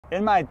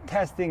In my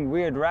testing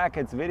weird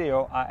rackets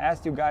video, I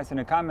asked you guys in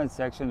the comment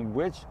section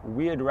which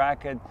weird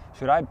racket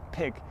should I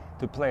pick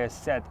to play a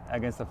set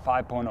against a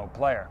 5.0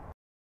 player.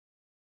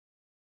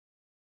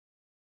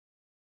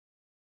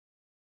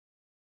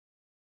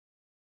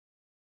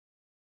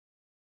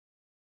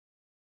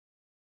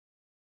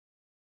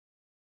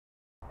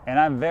 And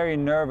I'm very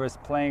nervous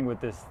playing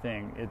with this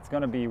thing. It's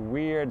gonna be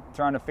weird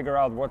trying to figure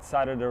out what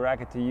side of the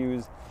racket to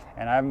use,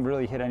 and I haven't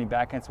really hit any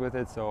backhands with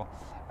it, so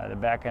the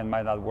backhand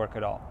might not work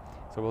at all.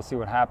 So we'll see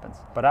what happens.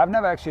 But I've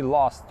never actually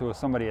lost to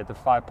somebody at the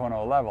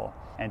 5.0 level.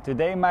 And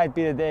today might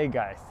be the day,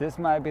 guys. This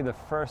might be the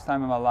first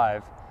time in my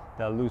life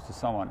that I lose to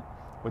someone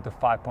with the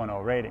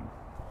 5.0 rating.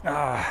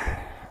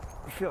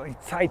 Feeling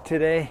tight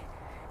today,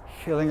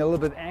 feeling a little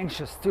bit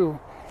anxious too.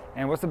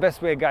 And what's the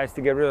best way, guys,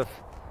 to get rid of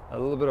a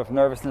little bit of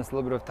nervousness, a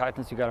little bit of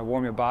tightness? You gotta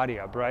warm your body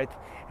up, right?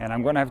 And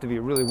I'm gonna have to be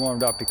really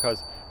warmed up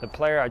because the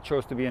player I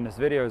chose to be in this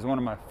video is one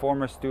of my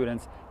former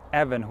students,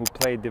 Evan, who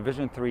played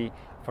Division III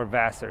for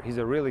Vassar. He's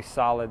a really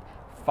solid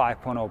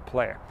 5.0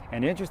 player.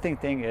 And the interesting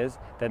thing is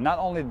that not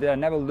only did I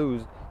never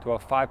lose to a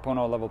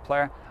 5.0 level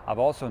player, I've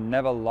also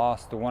never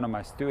lost to one of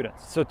my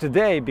students. So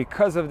today,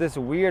 because of this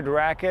weird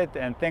racket,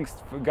 and thanks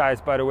guys,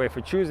 by the way,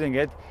 for choosing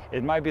it,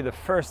 it might be the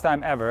first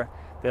time ever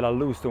that I'll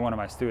lose to one of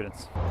my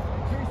students.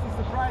 Increase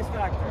the surprise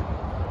factor.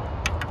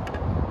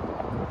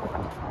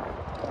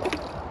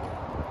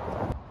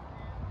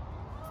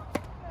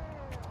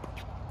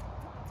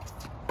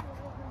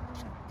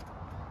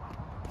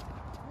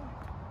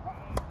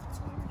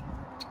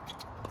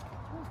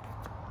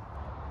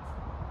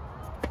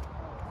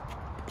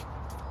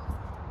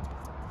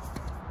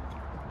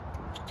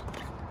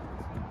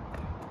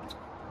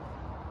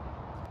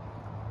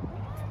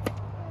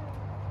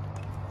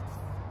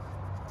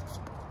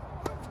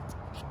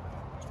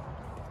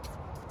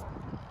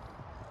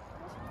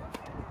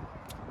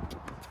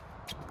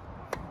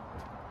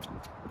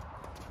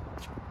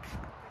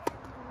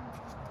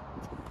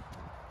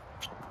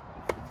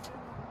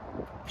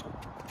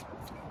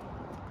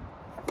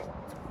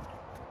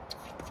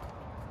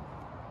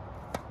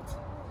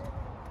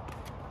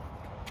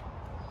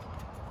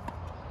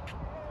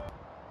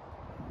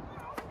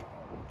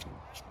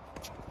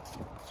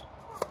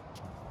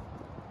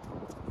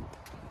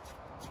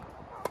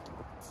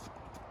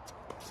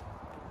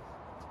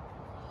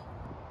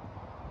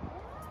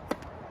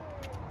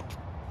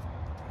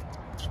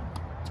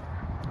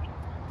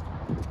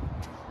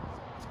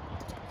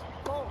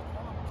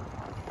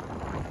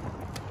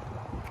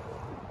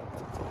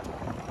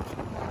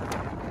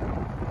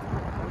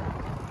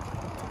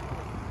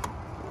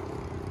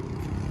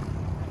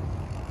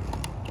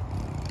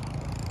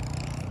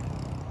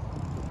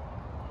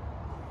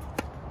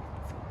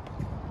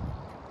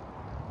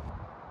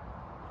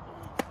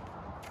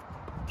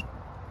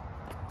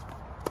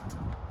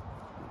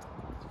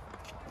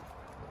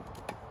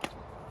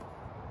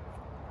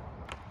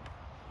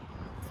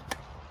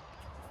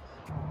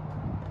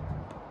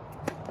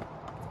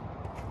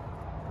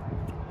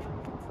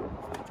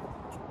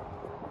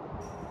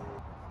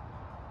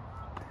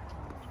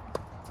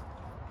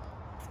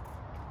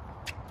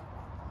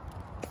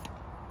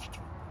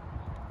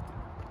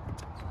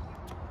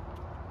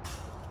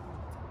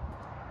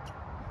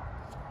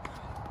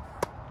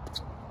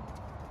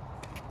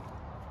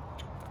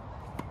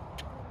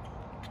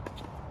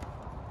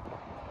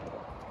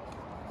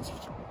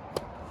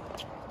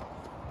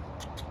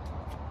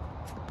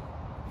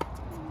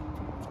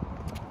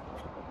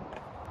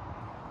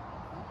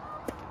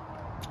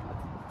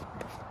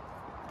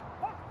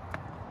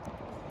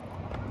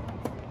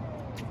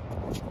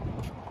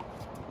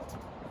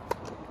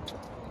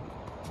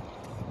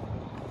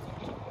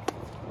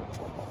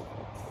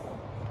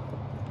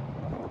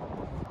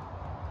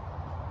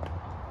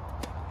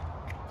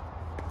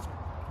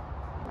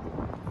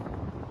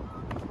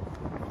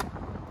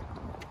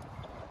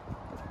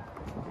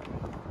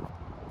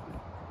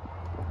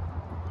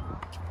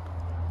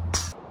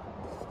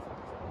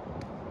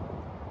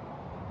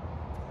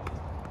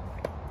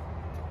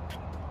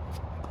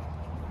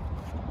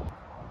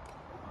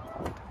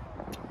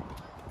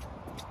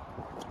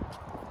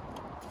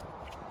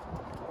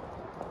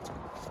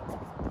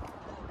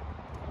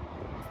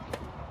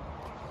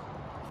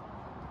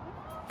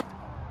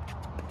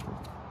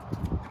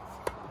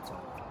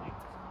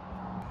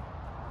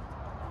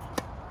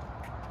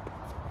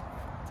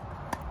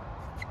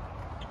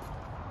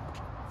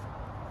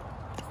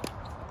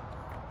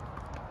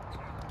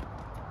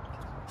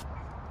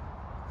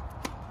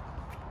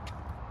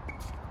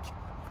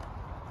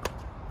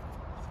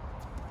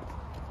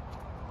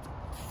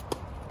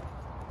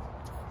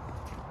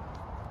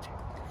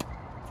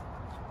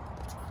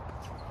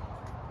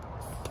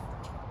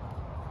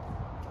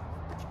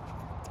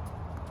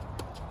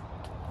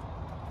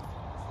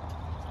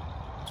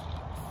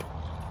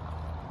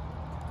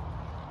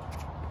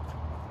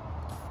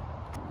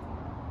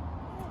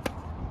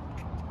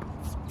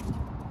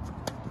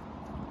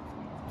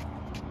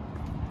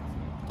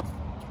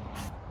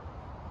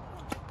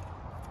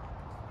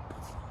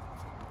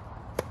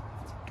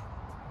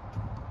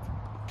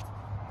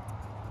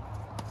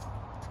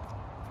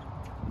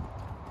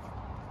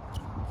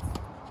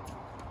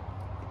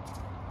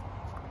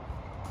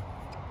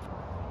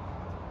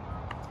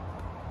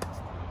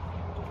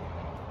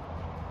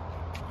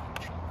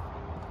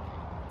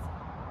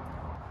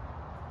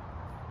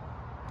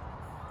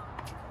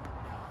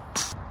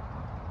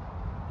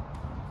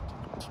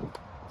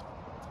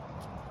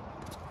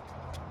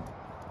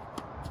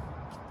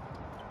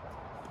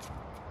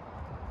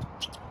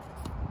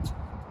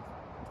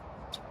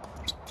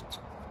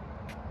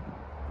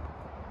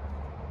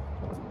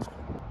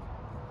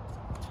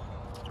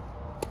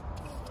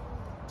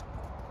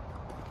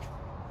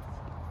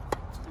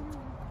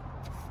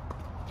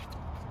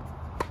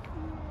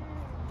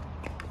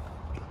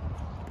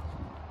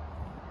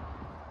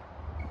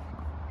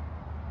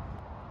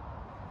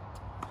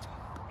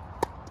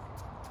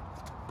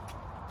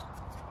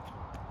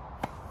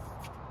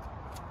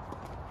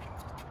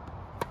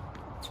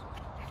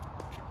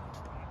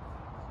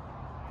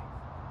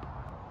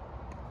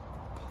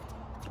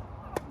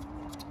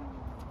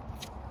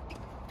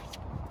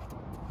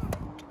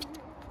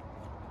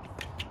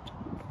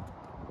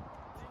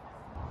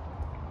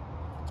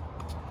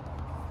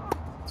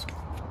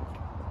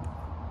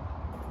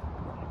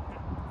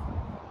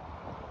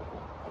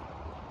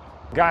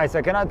 Guys,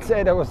 I cannot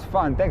say that was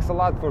fun. Thanks a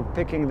lot for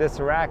picking this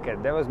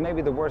racket. That was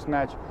maybe the worst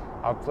match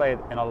I've played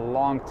in a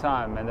long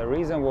time, and the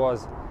reason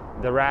was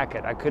the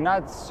racket. I could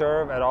not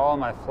serve at all.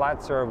 My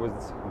flat serve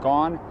was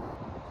gone.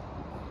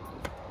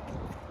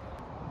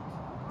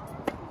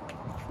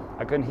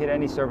 I couldn't hit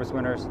any service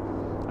winners.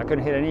 I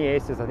couldn't hit any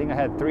aces. I think I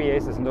had 3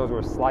 aces and those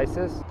were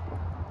slices.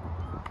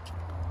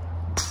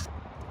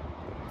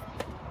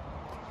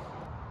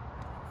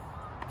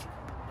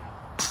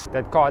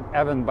 That caught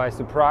Evan by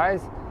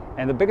surprise.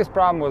 And the biggest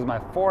problem was my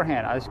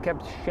forehand. I just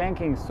kept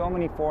shanking so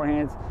many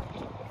forehands.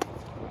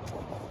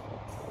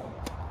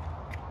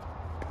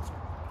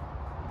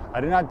 I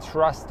did not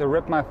trust to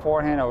rip my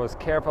forehand. I was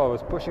careful. I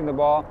was pushing the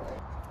ball.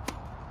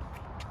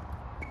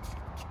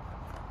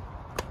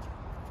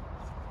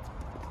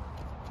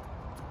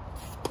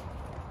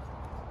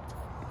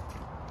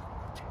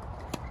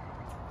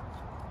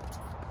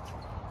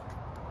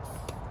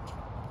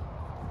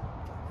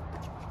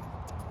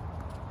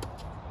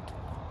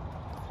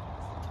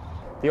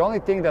 The only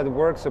thing that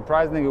worked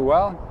surprisingly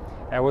well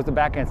was the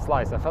backhand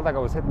slice. I felt like I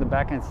was hitting the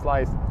backhand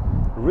slice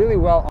really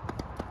well.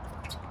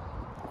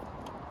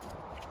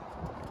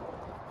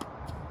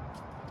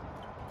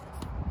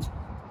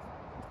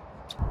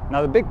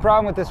 Now the big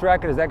problem with this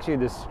racket is actually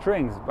the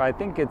strings, but I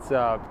think it's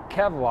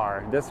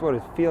Kevlar. That's what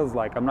it feels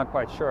like. I'm not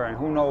quite sure, and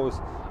who knows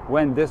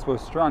when this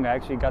was strung. I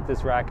actually got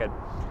this racket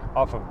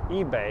off of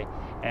eBay,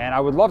 and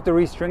I would love to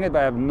restring it, but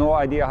I have no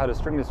idea how to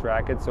string this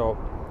racket, so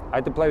I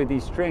had to play with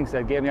these strings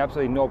that gave me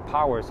absolutely no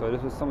power, so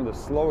this was some of the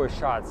slowest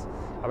shots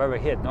I've ever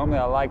hit. Normally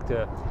I like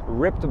to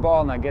rip the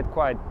ball and I get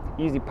quite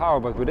easy power,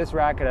 but with this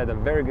racket I had a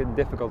very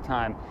difficult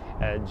time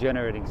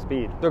generating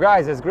speed. So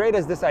guys, as great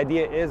as this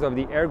idea is of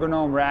the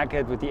Ergonom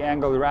racket with the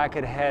angled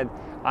racket head,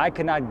 I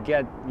cannot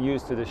get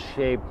used to the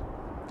shape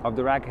of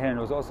the racket head, and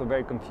it was also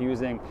very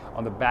confusing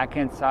on the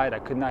backhand side. I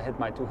could not hit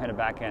my two-handed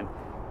backhand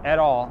at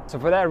all. So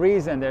for that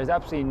reason, there's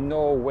absolutely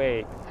no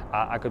way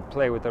I could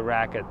play with the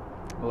racket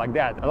like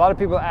that. A lot of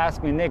people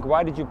ask me, Nick,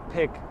 why did you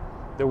pick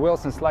the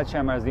Wilson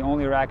Sledgehammer as the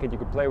only racket you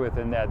could play with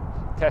in that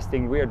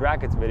testing weird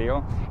rackets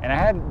video? And I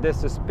had this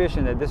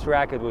suspicion that this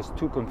racket was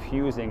too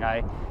confusing.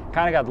 I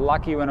kind of got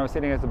lucky when I was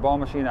sitting at the ball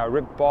machine. I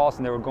ripped balls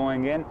and they were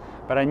going in,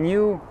 but I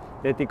knew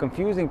that the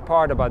confusing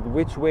part about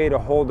which way to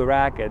hold the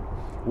racket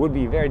would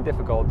be very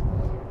difficult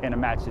in a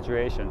match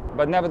situation.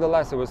 But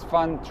nevertheless, it was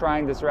fun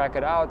trying this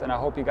racket out, and I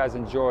hope you guys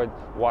enjoyed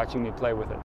watching me play with it.